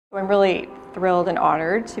I'm really thrilled and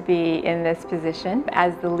honored to be in this position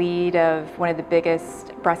as the lead of one of the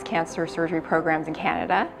biggest breast cancer surgery programs in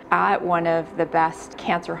Canada at one of the best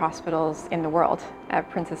cancer hospitals in the world,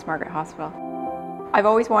 at Princess Margaret Hospital. I've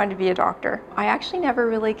always wanted to be a doctor. I actually never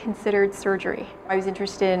really considered surgery. I was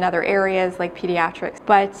interested in other areas like pediatrics,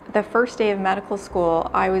 but the first day of medical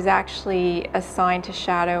school, I was actually assigned to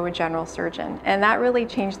shadow a general surgeon, and that really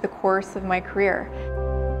changed the course of my career.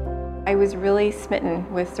 I was really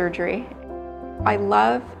smitten with surgery. I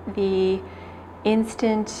love the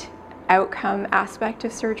instant outcome aspect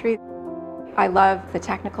of surgery. I love the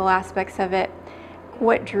technical aspects of it.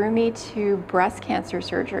 What drew me to breast cancer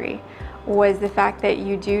surgery was the fact that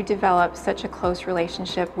you do develop such a close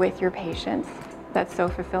relationship with your patients. That's so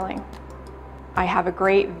fulfilling. I have a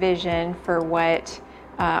great vision for what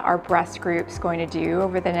our breast group's going to do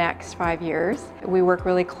over the next 5 years. We work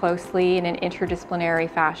really closely in an interdisciplinary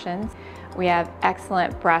fashion. We have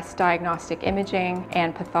excellent breast diagnostic imaging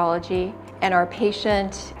and pathology, and our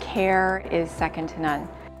patient care is second to none.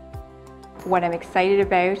 What I'm excited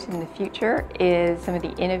about in the future is some of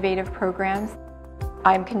the innovative programs.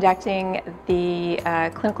 I'm conducting the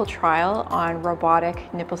clinical trial on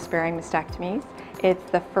robotic nipple-sparing mastectomies.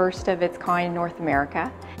 It's the first of its kind in North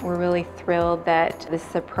America. We're really thrilled that this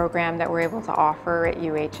is a program that we're able to offer at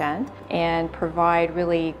UHN and provide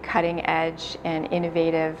really cutting-edge and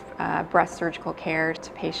innovative breast surgical care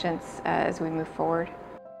to patients as we move forward.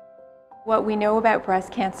 What we know about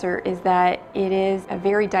breast cancer is that it is a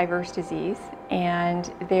very diverse disease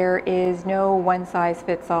and there is no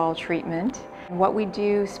one-size-fits-all treatment. What we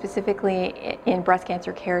do specifically in breast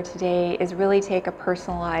cancer care today is really take a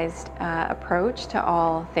personalized approach to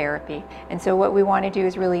all therapy. And so what we want to do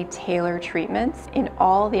is really tailor treatments in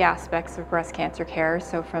all the aspects of breast cancer care,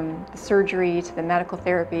 so from the surgery to the medical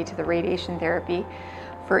therapy to the radiation therapy,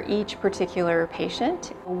 for each particular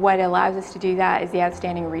patient. What allows us to do that is the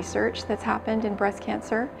outstanding research that's happened in breast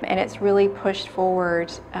cancer, and it's really pushed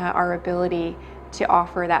forward our ability to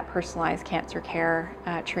offer that personalized cancer care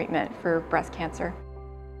treatment for breast cancer.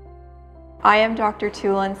 I am Dr.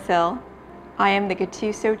 Tulin. I am the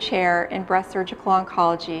Gattuso Chair in Breast Surgical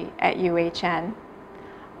Oncology at UHN.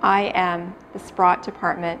 I am the Sprott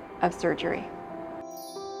Department of Surgery.